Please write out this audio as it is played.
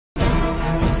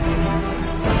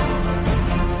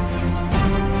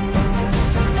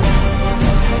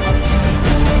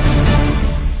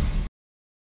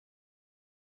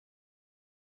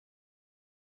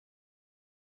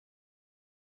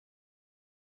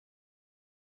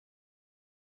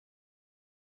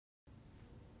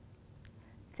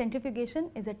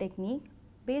Centrifugation is a technique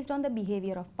based on the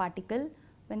behavior of particle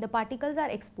when the particles are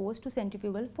exposed to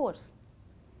centrifugal force.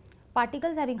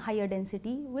 Particles having higher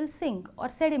density will sink or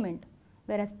sediment,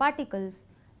 whereas particles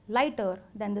lighter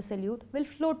than the solute will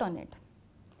float on it.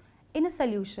 In a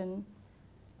solution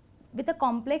with a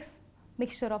complex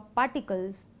mixture of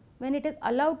particles, when it is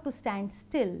allowed to stand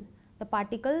still, the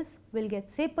particles will get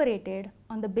separated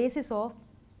on the basis of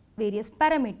various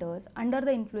parameters under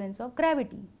the influence of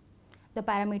gravity. The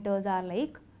parameters are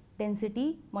like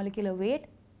density, molecular weight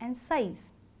and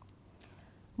size.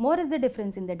 More is the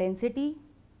difference in the density,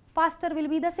 faster will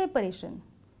be the separation.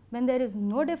 When there is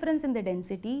no difference in the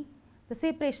density, the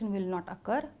separation will not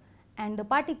occur and the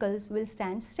particles will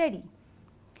stand steady.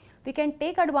 We can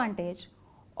take advantage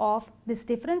of this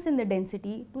difference in the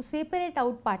density to separate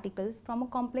out particles from a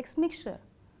complex mixture.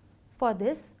 For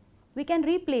this, we can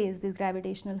replace this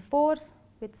gravitational force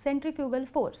with centrifugal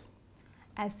force.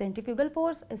 As centrifugal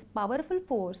force is powerful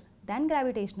force than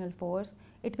gravitational force,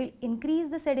 it will increase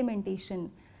the sedimentation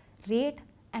rate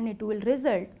and it will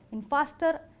result in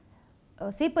faster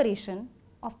separation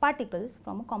of particles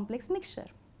from a complex mixture.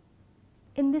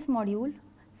 In this module,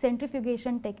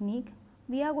 centrifugation technique,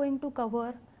 we are going to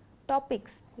cover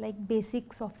topics like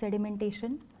basics of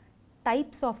sedimentation,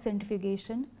 types of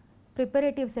centrifugation,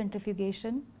 preparative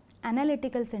centrifugation,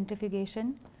 analytical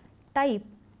centrifugation, type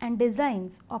and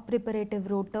designs of preparative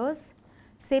rotors,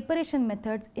 separation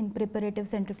methods in preparative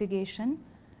centrifugation,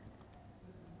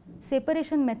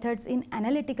 separation methods in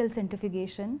analytical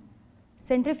centrifugation,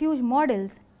 centrifuge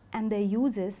models and their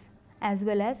uses, as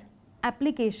well as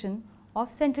application of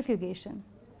centrifugation.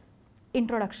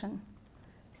 Introduction.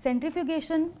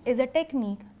 Centrifugation is a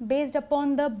technique based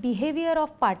upon the behavior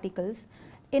of particles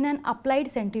in an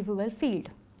applied centrifugal field.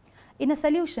 In a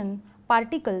solution,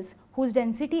 particles whose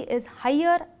density is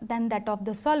higher than that of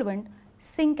the solvent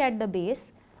sink at the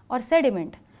base or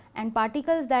sediment, and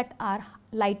particles that are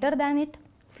lighter than it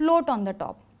float on the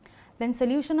top. When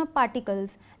solution of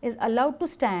particles is allowed to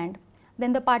stand,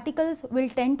 then the particles will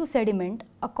tend to sediment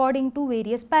according to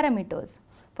various parameters.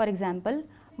 For example,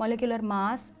 molecular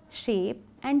mass, shape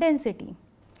and density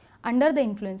under the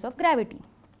influence of gravity.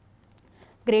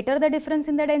 Greater the difference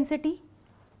in the density,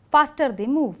 faster they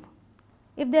move.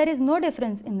 If there is no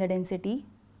difference in the density,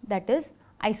 that is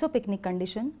isopycnic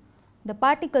condition, the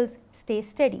particles stay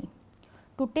steady.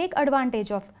 To take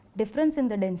advantage of difference in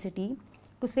the density,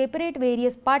 to separate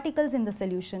various particles in the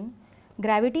solution,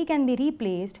 gravity can be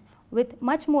replaced with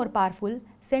much more powerful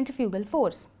centrifugal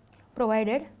force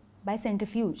provided by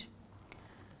centrifuge.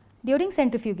 During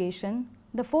centrifugation,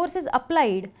 the force is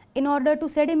applied in order to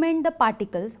sediment the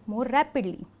particles more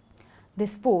rapidly.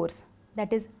 This force,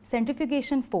 that is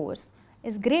centrifugation force,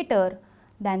 is greater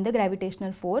than the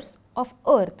gravitational force of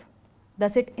earth.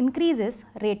 Thus, it increases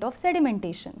rate of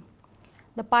sedimentation.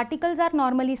 The particles are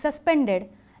normally suspended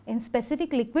in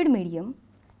specific liquid medium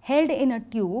held in a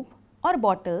tube or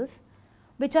bottles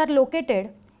which are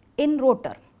located in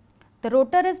rotor. The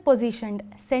rotor is positioned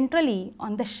centrally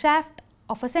on the shaft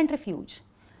of a centrifuge.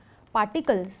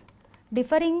 Particles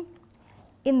differing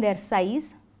in their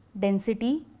size,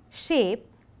 density, shape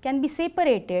can be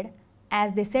separated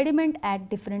as they sediment at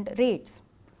different rates.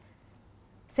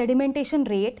 Sedimentation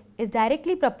rate is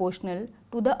directly proportional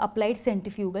to the applied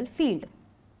centrifugal field.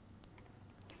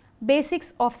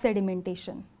 Basics of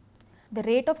sedimentation. The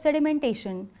rate of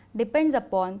sedimentation depends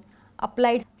upon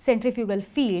applied centrifugal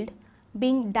field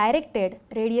being directed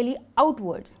radially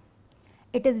outwards.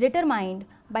 It is determined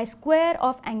by square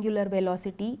of angular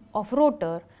velocity of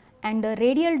rotor and the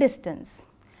radial distance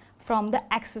from the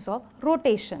axis of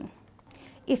rotation.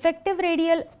 Effective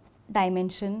radial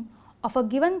dimension of a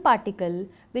given particle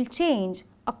will change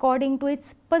according to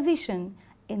its position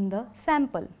in the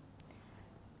sample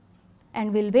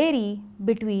and will vary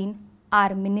between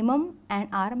R minimum and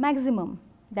R maximum,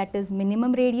 that is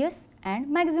minimum radius and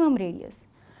maximum radius.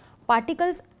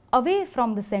 Particles away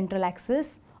from the central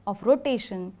axis of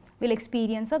rotation will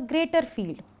experience a greater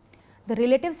field. The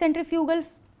relative centrifugal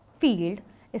field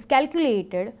is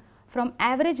calculated from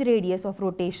average radius of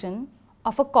rotation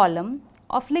of a column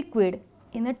of liquid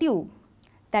in a tube,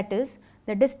 that is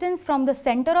the distance from the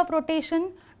center of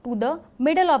rotation to the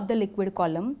middle of the liquid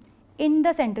column in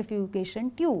the centrifugation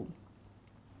tube.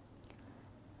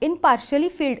 In partially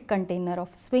filled container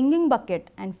of swinging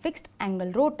bucket and fixed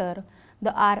angle rotor,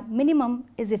 the R minimum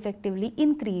is effectively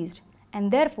increased and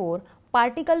therefore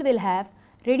particle will have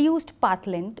reduced path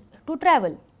length to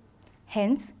travel.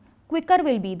 Hence, quicker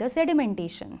will be the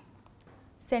sedimentation.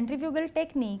 Centrifugal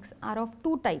techniques are of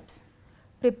two types: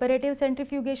 preparative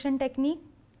centrifugation technique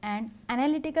and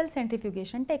analytical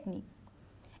centrifugation technique.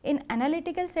 In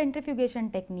analytical centrifugation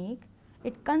technique,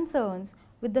 it concerns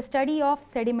with the study of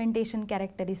sedimentation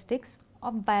characteristics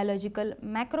of biological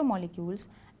macromolecules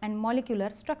and molecular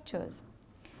structures.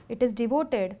 It is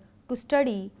devoted to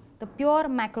study the pure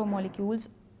macromolecules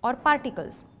or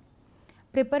particles.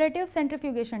 Preparative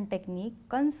centrifugation technique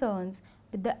concerns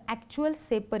with the actual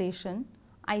separation,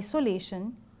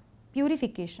 isolation,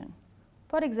 purification.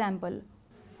 For example,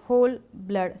 whole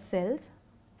blood cells,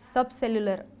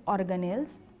 subcellular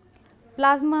organelles,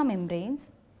 plasma membranes,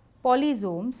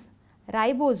 polysomes,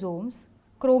 ribosomes,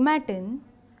 chromatin,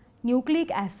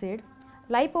 nucleic acid,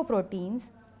 lipoproteins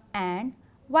and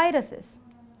viruses.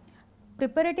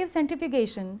 Preparative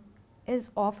centrifugation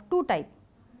is of two types: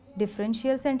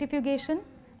 differential centrifugation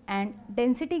and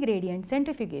density gradient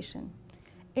centrifugation.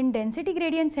 In density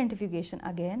gradient centrifugation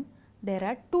again there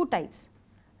are two types: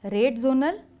 rate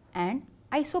zonal and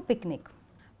isopycnic.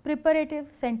 Preparative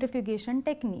centrifugation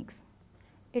techniques.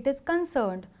 It is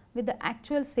concerned with the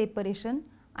actual separation,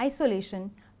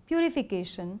 isolation,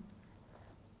 purification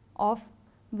of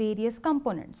various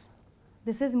components.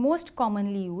 This is most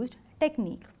commonly used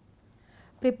technique.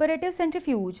 Preparative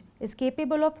centrifuge is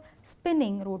capable of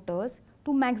spinning rotors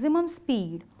to maximum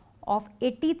speed of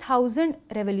 80,000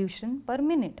 revolutions per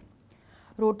minute.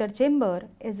 Rotor chamber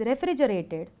is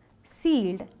refrigerated,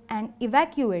 sealed and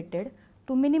evacuated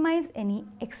to minimize any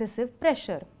excessive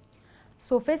pressure.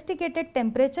 Sophisticated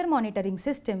temperature monitoring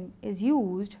system is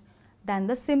used than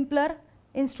the simpler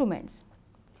instruments.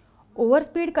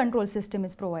 Overspeed control system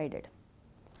is provided.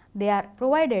 They are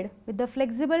provided with the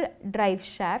flexible drive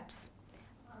shafts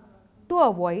to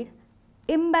avoid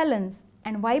imbalance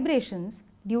and vibrations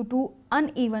due to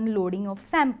uneven loading of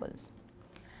samples.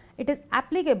 It is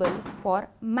applicable for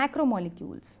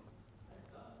macromolecules.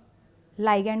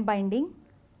 Ligand binding,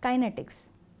 kinetics,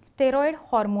 steroid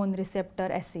hormone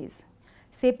receptor assays,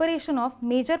 separation of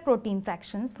major protein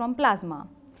fractions from plasma,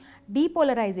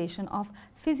 depolarization of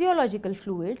physiological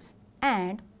fluids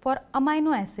and for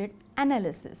amino acid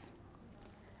analysis.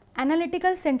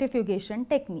 Analytical centrifugation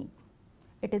technique.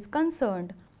 It is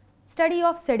concerned study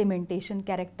of sedimentation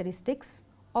characteristics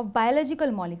of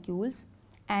biological molecules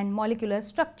and molecular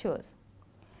structures.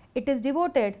 It is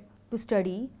devoted to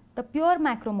study the pure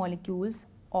macromolecules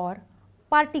or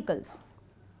particles.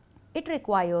 It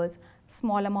requires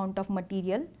small amount of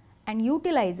material and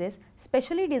utilizes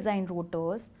specially designed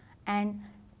rotors and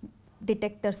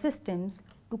detector systems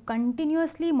to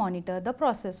continuously monitor the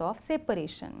process of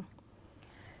separation.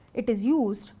 It is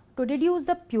used to deduce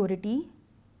the purity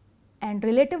and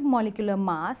relative molecular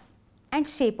mass and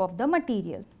shape of the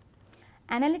material.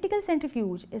 Analytical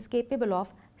centrifuge is capable of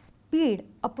speed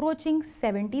approaching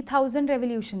 70,000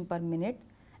 revolutions per minute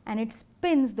and it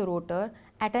spins the rotor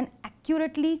at an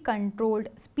accurately controlled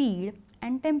speed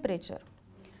and temperature.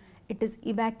 It is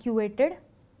evacuated,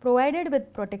 provided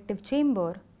with protective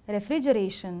chamber,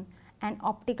 refrigeration and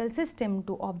optical system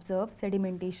to observe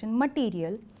sedimentation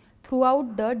material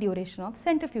throughout the duration of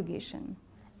centrifugation.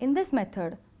 In this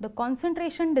method, the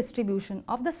concentration distribution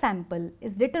of the sample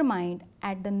is determined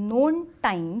at the known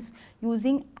times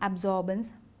using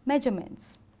absorbance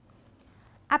measurements.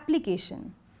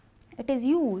 Application. It is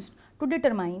used to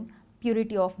determine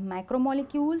purity of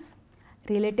macromolecules,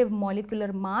 relative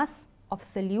molecular mass of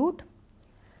solute,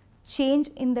 change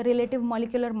in the relative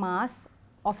molecular mass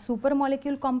of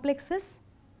supermolecule complexes,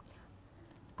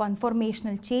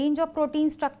 conformational change of protein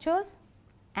structures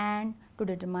and to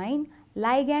determine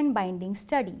ligand binding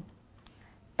study.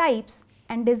 Types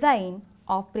and design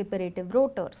of preparative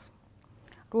rotors.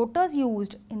 Rotors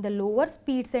used in the lower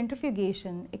speed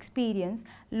centrifugation experience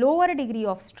lower degree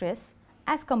of stress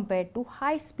as compared to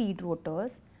high speed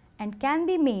rotors and can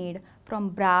be made from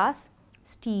brass,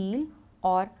 steel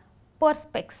or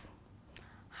perspex.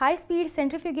 High speed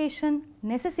centrifugation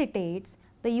necessitates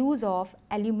the use of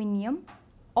aluminium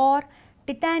or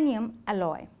titanium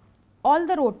alloy. All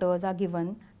the rotors are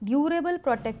given durable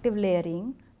protective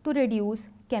layering to reduce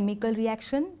chemical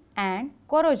reaction and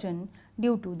corrosion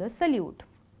due to the solute.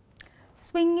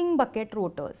 Swinging bucket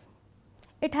rotors.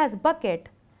 It has bucket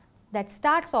that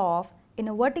starts off in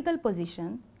a vertical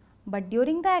position, but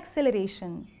during the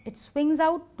acceleration it swings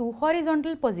out to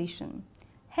horizontal position.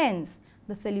 Hence,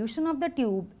 the solution of the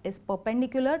tube is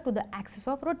perpendicular to the axis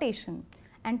of rotation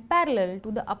and parallel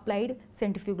to the applied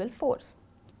centrifugal force.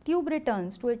 Tube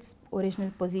returns to its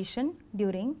original position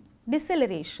during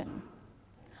deceleration.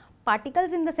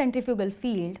 Particles in the centrifugal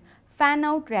field fan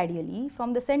out radially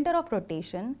from the center of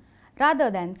rotation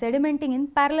rather than sedimenting in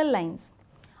parallel lines.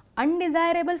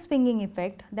 Undesirable swinging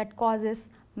effect that causes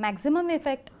maximum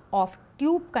effect of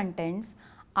tube contents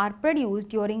are produced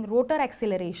during rotor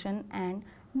acceleration and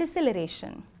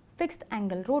Deceleration. Fixed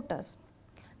angle rotors.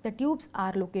 The tubes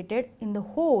are located in the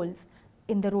holes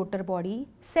in the rotor body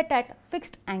set at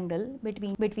fixed angle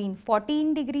between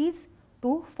 14 degrees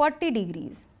to 40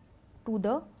 degrees to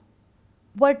the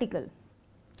vertical.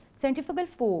 Centrifugal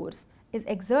force is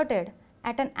exerted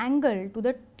at an angle to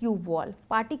the tube wall.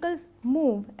 Particles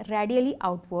move radially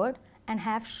outward and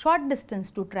have short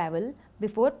distance to travel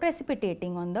before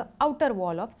precipitating on the outer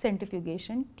wall of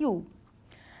centrifugation tube.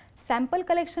 Sample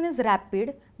collection is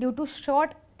rapid due to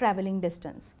short traveling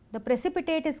distance. The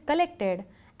precipitate is collected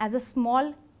as a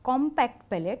small compact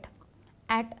pellet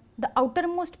at the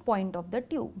outermost point of the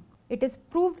tube. It is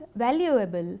proved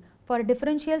valuable for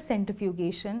differential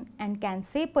centrifugation and can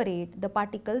separate the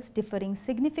particles differing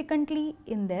significantly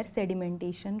in their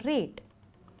sedimentation rate.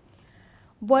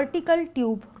 Vertical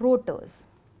tube rotors.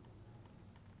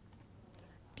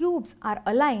 Tubes are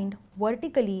aligned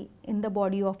vertically in the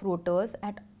body of rotors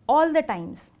at all the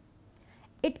times.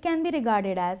 It can be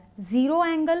regarded as zero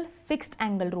angle fixed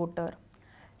angle rotor.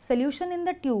 Solution in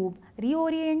the tube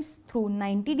reorients through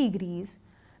 90 degrees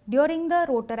during the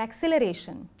rotor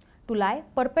acceleration to lie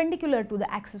perpendicular to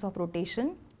the axis of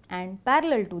rotation and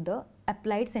parallel to the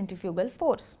applied centrifugal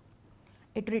force.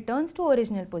 It returns to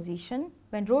original position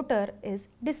when rotor is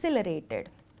decelerated.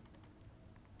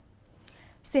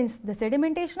 Since the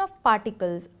sedimentation of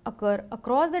particles occur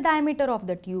across the diameter of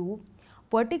the tube,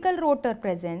 vertical rotor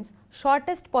presents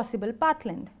shortest possible path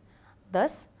length.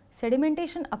 Thus,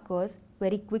 sedimentation occurs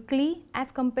very quickly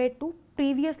as compared to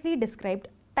previously described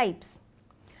types.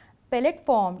 Pellet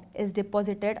formed is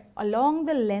deposited along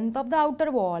the length of the outer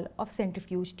wall of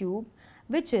centrifuge tube,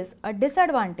 which is a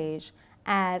disadvantage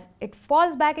as it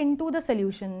falls back into the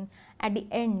solution at the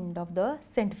end of the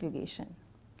centrifugation.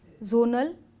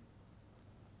 Zonal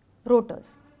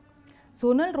rotors.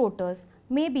 Zonal rotors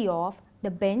may be of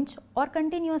the bench or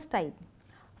continuous type.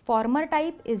 Former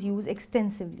type is used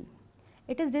extensively.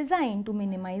 It is designed to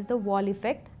minimize the wall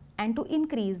effect and to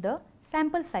increase the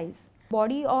sample size.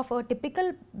 Body of a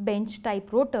typical bench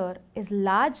type rotor is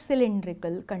large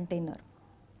cylindrical container.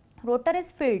 Rotor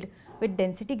is filled with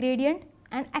density gradient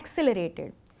and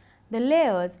accelerated. The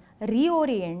layers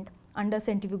reorient under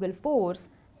centrifugal force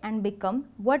and become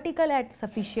vertical at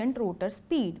sufficient rotor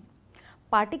speed.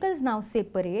 Particles now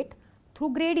separate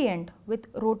through gradient with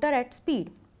rotor at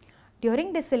speed.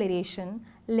 During deceleration,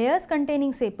 layers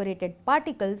containing separated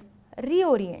particles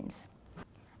reorients.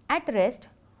 At rest,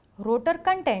 rotor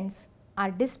contents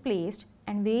are displaced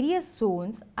and various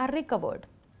zones are recovered.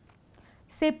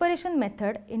 Separation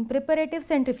method in preparative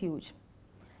centrifuge.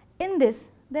 In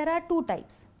this, there are two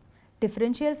types: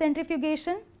 differential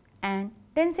centrifugation and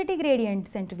density gradient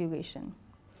centrifugation.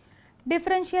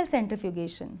 Differential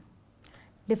centrifugation.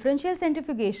 Differential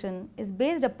centrifugation is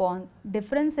based upon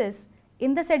differences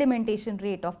in the sedimentation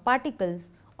rate of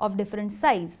particles of different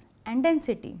size and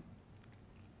density.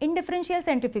 In differential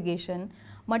centrifugation,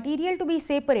 material to be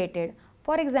separated,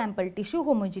 for example tissue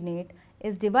homogenate,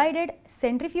 is divided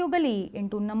centrifugally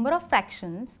into number of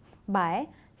fractions by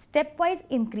stepwise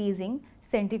increasing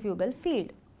centrifugal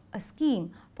field. A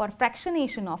scheme for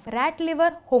fractionation of rat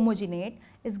liver homogenate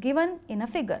is given in a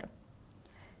figure.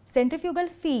 Centrifugal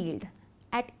field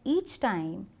at each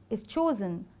time is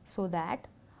chosen so that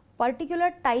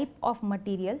particular type of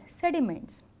material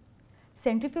sediments.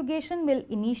 Centrifugation will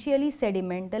initially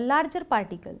sediment the larger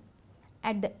particle.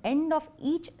 At the end of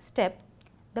each step,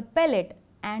 the pellet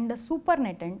and the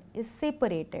supernatant is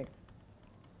separated.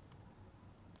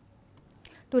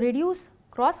 To reduce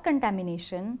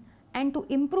cross-contamination and to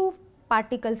improve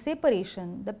particle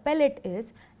separation, the pellet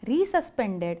is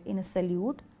resuspended in a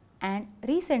solute and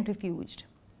recentrifuged.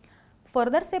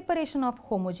 Further separation of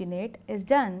homogenate is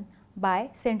done by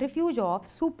centrifuge of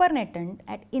supernatant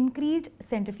at increased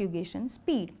centrifugation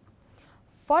speed.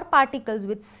 For particles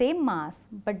with same mass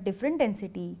but different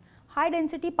density, high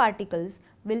density particles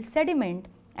will sediment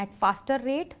at faster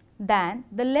rate than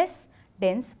the less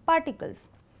dense particles.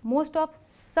 Most of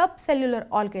subcellular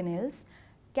organelles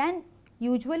can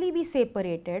usually be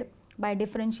separated by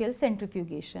differential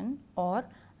centrifugation or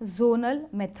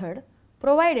zonal method,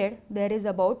 provided there is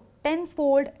about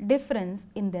 10-fold difference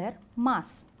in their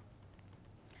mass.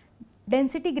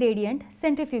 Density gradient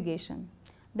centrifugation.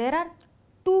 There are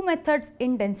two methods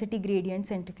in density gradient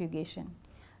centrifugation: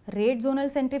 rate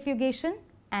zonal centrifugation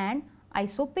and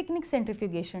isopycnic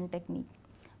centrifugation technique.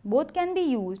 Both can be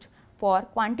used for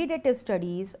quantitative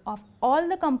studies of all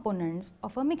the components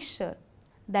of a mixture,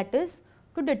 that is,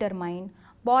 to determine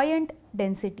buoyant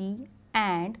density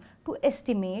and to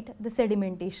estimate the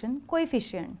sedimentation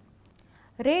coefficient.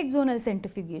 Rate zonal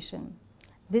centrifugation.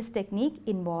 This technique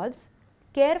involves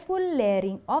careful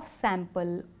layering of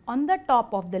sample on the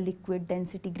top of the liquid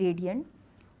density gradient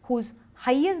whose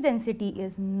highest density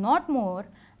is not more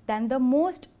than the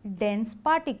most dense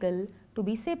particle to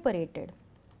be separated.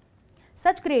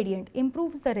 Such gradient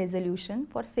improves the resolution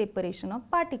for separation of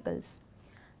particles.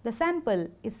 The sample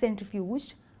is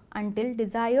centrifuged until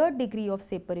desired degree of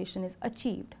separation is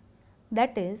achieved.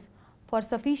 That is, for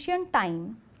sufficient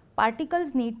time,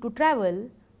 particles need to travel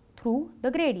through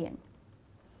the gradient.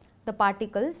 The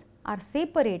particles are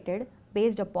separated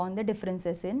based upon the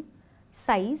differences in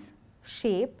size,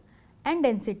 shape and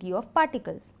density of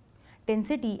particles,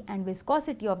 density and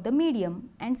viscosity of the medium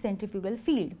and centrifugal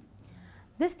field.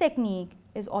 This technique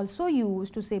is also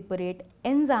used to separate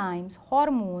enzymes,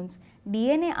 hormones,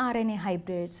 DNA-RNA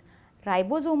hybrids,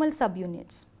 ribosomal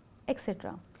subunits,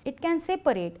 etc. It can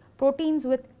separate proteins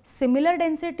with similar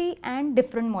density and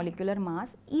different molecular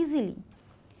mass easily.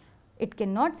 It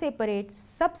cannot separate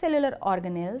subcellular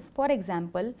organelles, for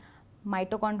example,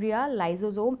 mitochondria,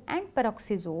 lysosome and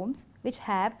peroxisomes, which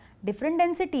have different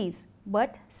densities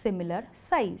but similar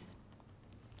size.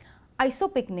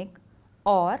 Isopycnic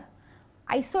or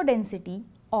isodensity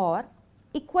or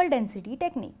equal density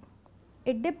technique.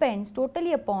 It depends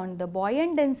totally upon the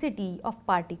buoyant density of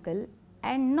particle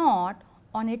and not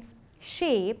on its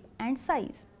shape and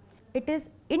size. It is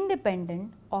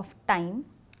independent of time,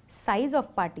 size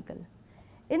of particle.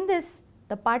 In this,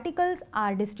 the particles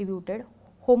are distributed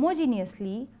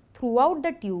homogeneously throughout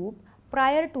the tube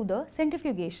prior to the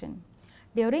centrifugation.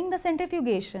 During the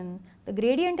centrifugation, the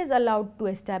gradient is allowed to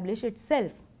establish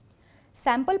itself.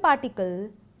 Sample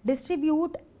particles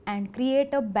distribute and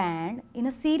create a band in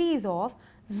a series of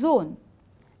zones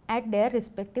at their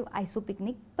respective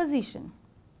isopycnic position.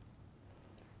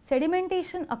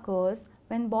 Sedimentation occurs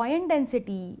when buoyant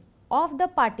density of the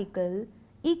particle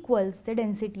equals the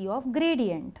density of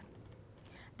gradient.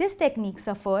 This technique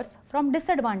suffers from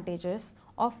disadvantages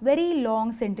of very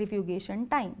long centrifugation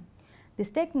time. This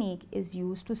technique is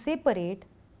used to separate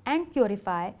and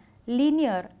purify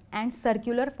linear and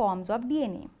circular forms of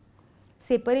DNA.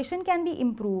 Separation can be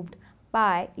improved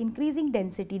by increasing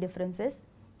density differences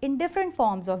in different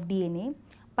forms of DNA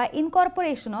by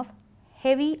incorporation of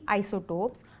heavy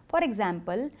isotopes, for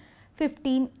example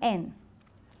 15N.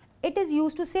 It is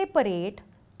used to separate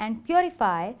and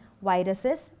purify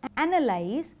viruses and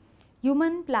analyze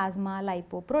human plasma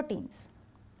lipoproteins.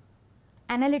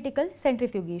 Analytical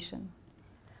centrifugation.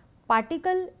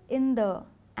 Particle in the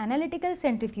analytical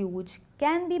centrifuge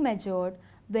can be measured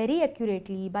very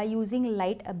accurately by using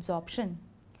light absorption.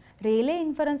 Rayleigh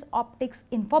inference optics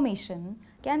information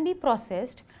can be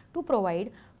processed to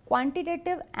provide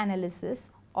quantitative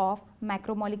analysis of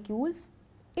macromolecules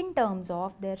in terms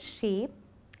of their shape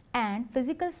and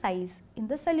physical size in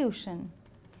the solution.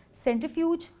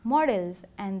 Centrifuge models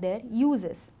and their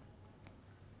uses.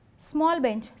 Small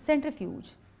bench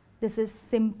centrifuge. This is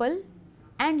simple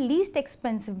and least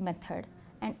expensive method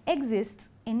and exists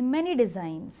in many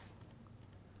designs.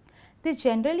 They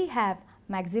generally have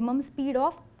maximum speed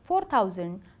of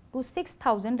 4000 to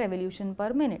 6000 revolution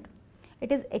per minute.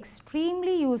 It is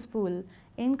extremely useful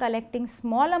in collecting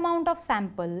small amount of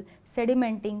sample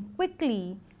sedimenting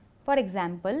quickly, for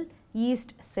example,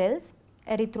 yeast cells,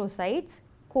 erythrocytes,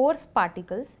 coarse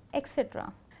particles,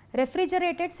 etc.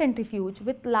 Refrigerated centrifuge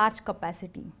with large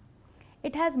capacity.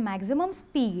 It has maximum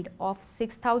speed of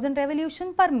 6000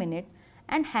 revolution per minute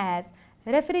and has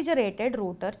refrigerated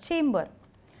rotor chamber.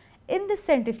 In this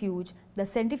centrifuge, the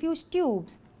centrifuge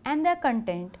tubes and their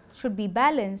content should be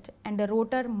balanced and the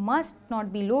rotor must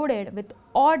not be loaded with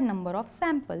odd number of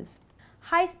samples.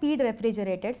 High speed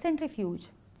refrigerated centrifuge.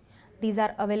 These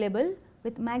are available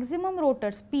with maximum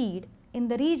rotor speed in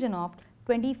the region of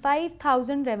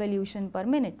 25,000 revolution per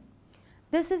minute.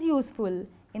 This is useful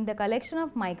in the collection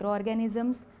of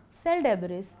microorganisms, cell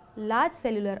debris, large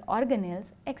cellular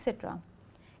organelles, etc.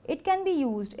 It can be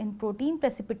used in protein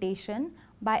precipitation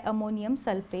by ammonium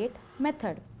sulfate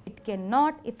method. It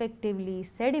cannot effectively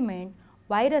sediment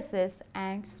viruses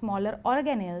and smaller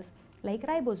organelles like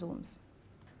ribosomes.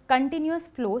 Continuous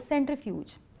flow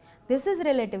centrifuge. This is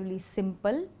relatively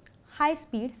simple, high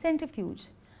speed centrifuge.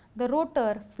 The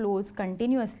rotor flows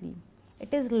continuously.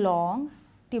 It is long,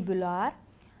 tubular,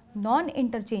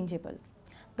 non-interchangeable.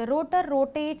 The rotor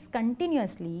rotates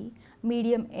continuously,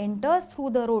 medium enters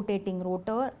through the rotating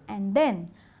rotor and then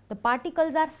the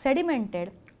particles are sedimented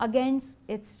against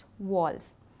its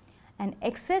walls. An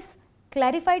excess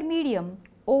clarified medium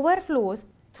overflows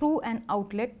through an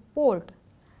outlet port.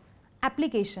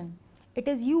 Application. It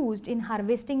is used in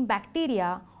harvesting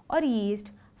bacteria or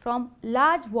yeast from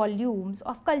large volumes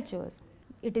of cultures.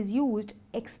 It is used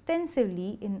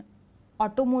extensively in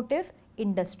automotive,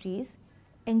 industries,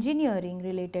 engineering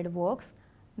related works,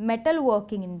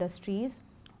 metalworking industries,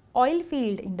 oil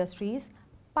field industries,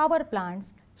 power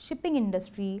plants, shipping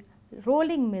industry,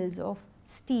 rolling mills of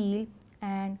steel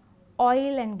and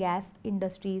oil and gas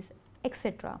industries,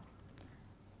 etc.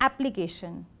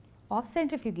 Application of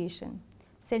centrifugation.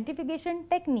 Centrifugation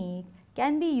technique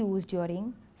can be used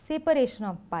during separation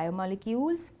of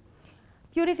biomolecules,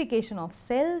 purification of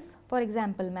cells, for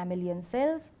example mammalian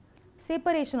cells,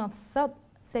 separation of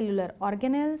subcellular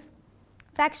organelles,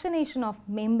 fractionation of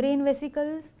membrane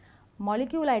vesicles,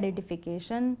 molecule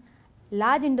identification.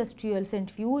 Large industrial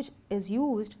centrifuge is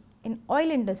used in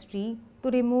oil industry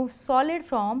to remove solid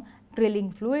from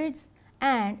drilling fluids,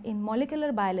 and in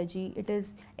molecular biology it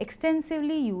is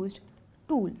extensively used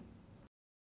tool.